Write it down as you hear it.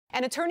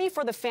An attorney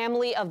for the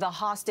family of the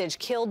hostage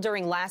killed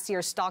during last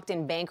year's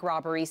Stockton bank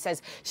robbery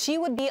says she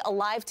would be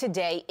alive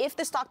today if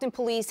the Stockton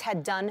police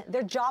had done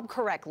their job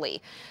correctly.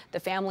 The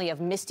family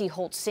of Misty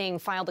Holt-Singh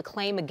filed a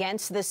claim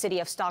against the city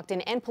of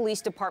Stockton and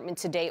police department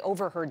today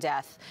over her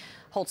death.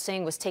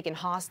 Holt-Singh was taken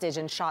hostage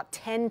and shot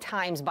 10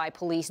 times by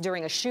police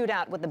during a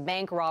shootout with the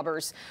bank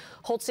robbers.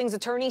 Holt-Singh's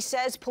attorney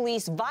says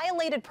police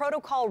violated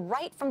protocol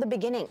right from the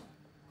beginning.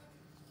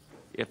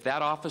 If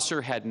that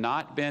officer had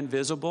not been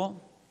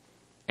visible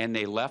and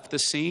they left the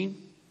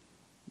scene,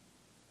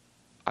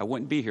 I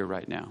wouldn't be here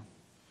right now.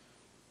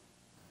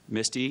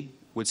 Misty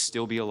would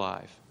still be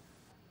alive.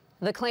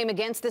 The claim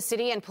against the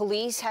city and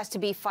police has to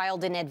be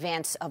filed in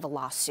advance of a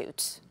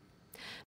lawsuit.